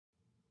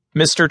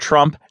Mr.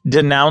 Trump,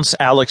 Denounce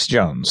Alex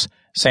Jones,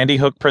 Sandy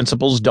Hook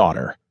Principal's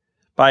Daughter,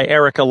 by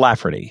Erica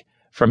Lafferty,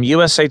 from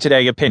USA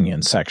Today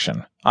Opinion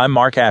section. I'm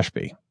Mark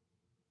Ashby.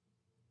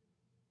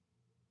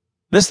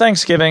 This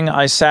Thanksgiving,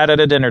 I sat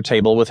at a dinner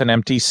table with an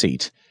empty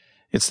seat.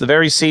 It's the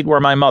very seat where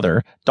my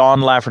mother,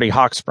 Dawn Lafferty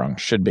Hochsprung,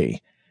 should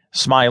be,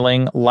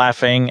 smiling,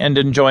 laughing, and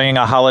enjoying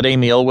a holiday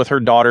meal with her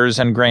daughters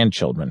and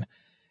grandchildren.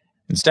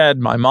 Instead,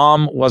 my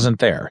mom wasn't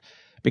there,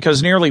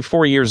 because nearly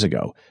 4 years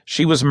ago,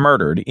 she was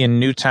murdered in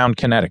Newtown,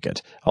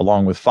 Connecticut,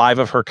 along with 5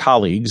 of her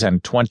colleagues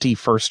and 20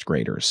 first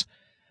graders.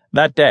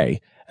 That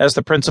day, as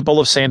the principal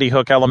of Sandy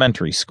Hook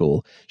Elementary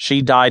School,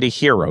 she died a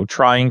hero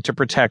trying to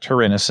protect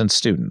her innocent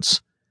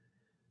students.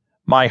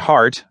 My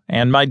heart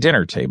and my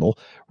dinner table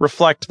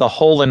reflect the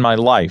hole in my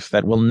life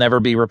that will never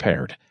be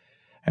repaired.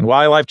 And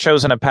while I've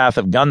chosen a path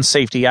of gun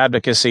safety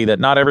advocacy that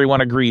not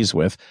everyone agrees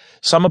with,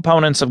 some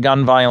opponents of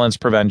gun violence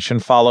prevention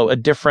follow a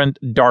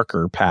different,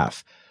 darker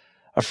path.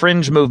 A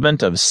fringe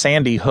movement of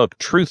Sandy Hook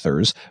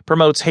truthers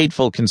promotes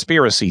hateful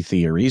conspiracy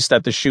theories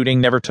that the shooting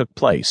never took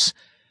place.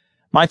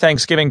 My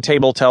Thanksgiving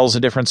table tells a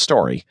different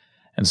story,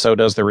 and so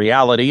does the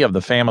reality of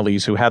the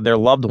families who had their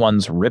loved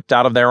ones ripped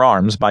out of their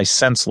arms by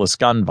senseless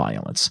gun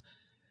violence.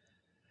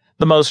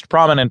 The most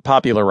prominent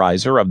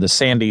popularizer of the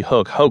Sandy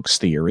Hook hoax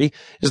theory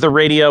is the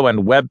radio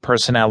and web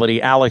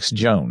personality Alex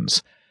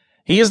Jones.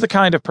 He is the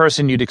kind of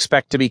person you'd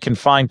expect to be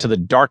confined to the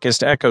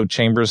darkest echo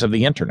chambers of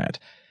the internet.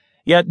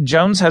 Yet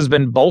Jones has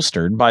been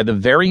bolstered by the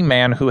very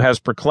man who has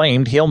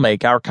proclaimed he'll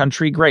make our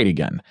country great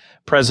again,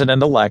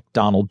 President-elect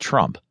Donald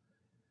Trump.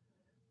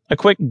 A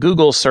quick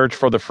Google search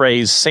for the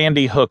phrase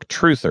Sandy Hook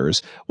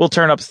truthers will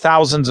turn up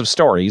thousands of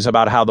stories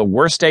about how the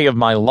worst day of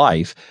my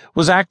life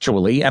was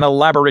actually an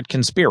elaborate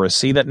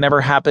conspiracy that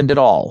never happened at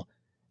all.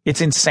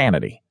 It's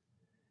insanity.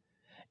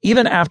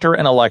 Even after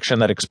an election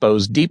that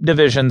exposed deep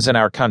divisions in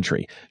our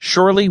country,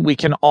 surely we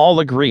can all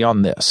agree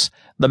on this.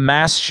 The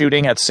mass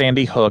shooting at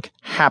Sandy Hook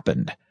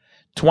happened.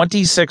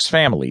 26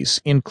 families,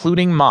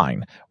 including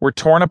mine, were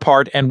torn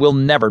apart and will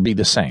never be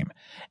the same.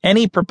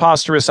 Any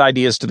preposterous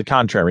ideas to the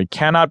contrary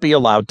cannot be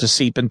allowed to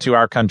seep into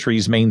our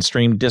country's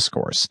mainstream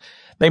discourse.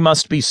 They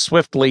must be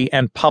swiftly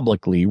and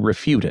publicly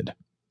refuted.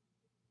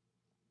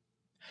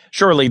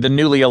 Surely the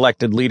newly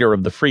elected leader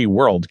of the free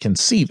world can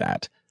see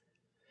that.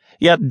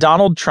 Yet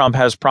Donald Trump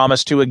has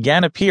promised to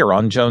again appear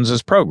on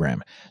Jones's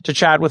program to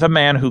chat with a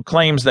man who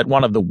claims that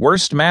one of the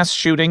worst mass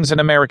shootings in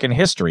American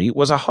history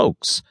was a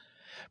hoax.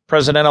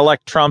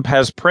 President-elect Trump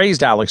has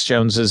praised Alex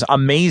Jones's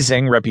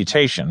amazing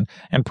reputation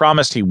and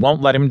promised he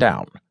won't let him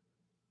down.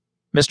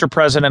 Mr.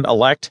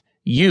 President-elect,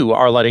 you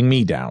are letting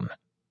me down.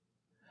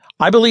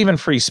 I believe in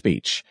free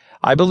speech.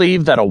 I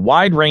believe that a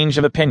wide range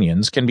of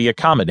opinions can be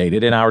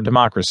accommodated in our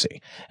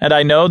democracy, and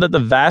I know that the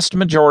vast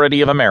majority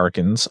of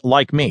Americans,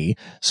 like me,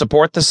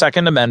 support the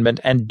Second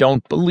Amendment and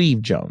don't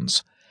believe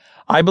Jones.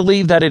 I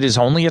believe that it is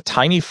only a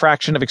tiny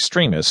fraction of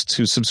extremists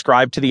who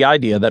subscribe to the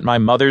idea that my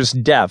mother's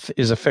death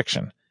is a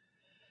fiction.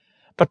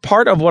 But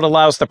part of what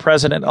allows the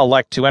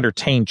president-elect to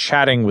entertain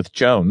chatting with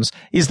Jones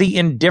is the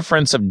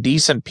indifference of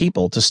decent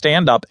people to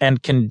stand up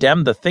and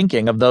condemn the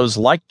thinking of those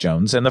like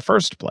Jones in the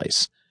first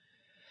place.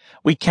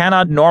 We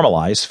cannot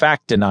normalize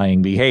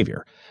fact-denying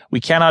behavior. We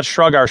cannot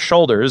shrug our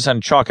shoulders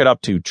and chalk it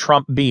up to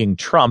Trump being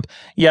Trump,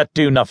 yet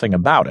do nothing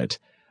about it.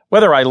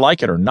 Whether I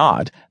like it or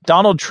not,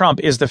 Donald Trump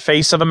is the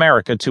face of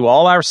America to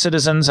all our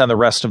citizens and the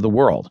rest of the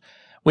world.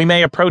 We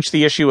may approach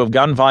the issue of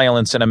gun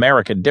violence in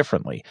America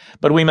differently,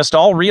 but we must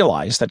all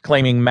realize that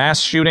claiming mass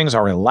shootings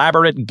are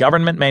elaborate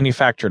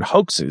government-manufactured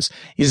hoaxes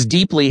is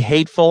deeply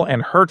hateful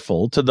and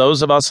hurtful to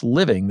those of us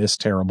living this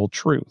terrible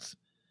truth.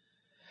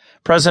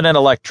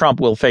 President-elect Trump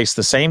will face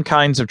the same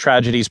kinds of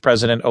tragedies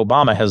President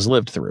Obama has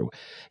lived through.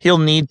 He'll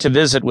need to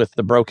visit with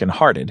the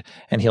broken-hearted,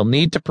 and he'll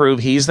need to prove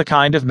he's the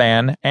kind of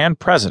man and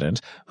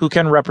president who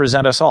can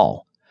represent us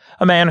all.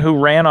 A man who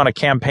ran on a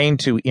campaign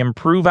to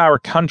improve our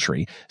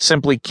country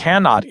simply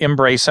cannot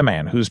embrace a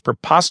man whose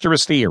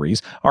preposterous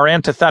theories are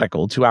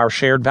antithetical to our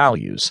shared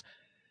values.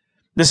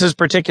 This is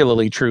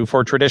particularly true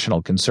for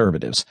traditional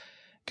conservatives.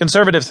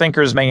 Conservative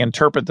thinkers may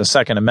interpret the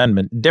Second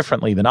Amendment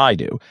differently than I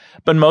do,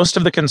 but most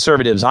of the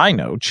conservatives I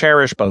know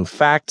cherish both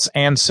facts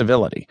and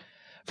civility.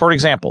 For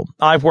example,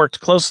 I've worked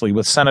closely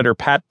with Senator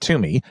Pat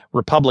Toomey,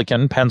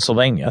 Republican,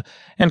 Pennsylvania,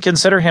 and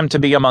consider him to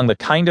be among the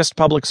kindest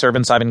public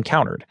servants I've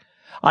encountered.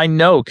 I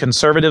know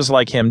conservatives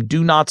like him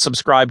do not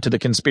subscribe to the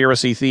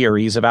conspiracy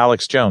theories of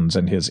Alex Jones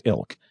and his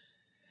ilk.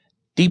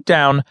 Deep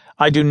down,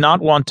 I do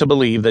not want to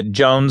believe that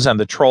Jones and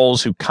the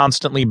trolls who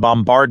constantly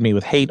bombard me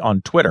with hate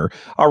on Twitter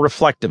are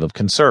reflective of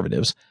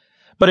conservatives.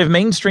 But if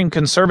mainstream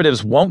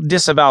conservatives won't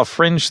disavow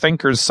fringe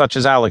thinkers such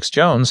as Alex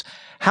Jones,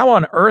 how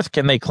on earth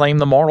can they claim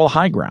the moral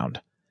high ground?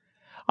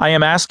 I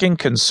am asking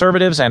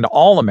conservatives and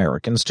all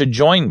Americans to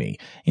join me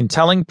in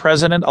telling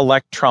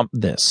President-elect Trump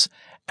this.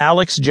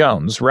 Alex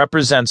Jones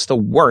represents the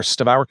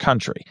worst of our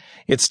country.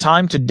 It's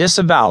time to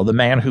disavow the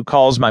man who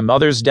calls my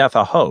mother's death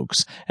a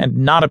hoax and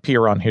not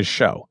appear on his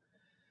show.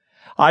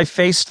 I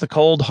faced the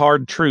cold,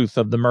 hard truth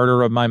of the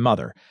murder of my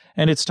mother,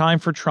 and it's time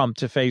for Trump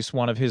to face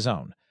one of his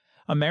own.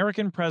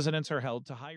 American presidents are held to higher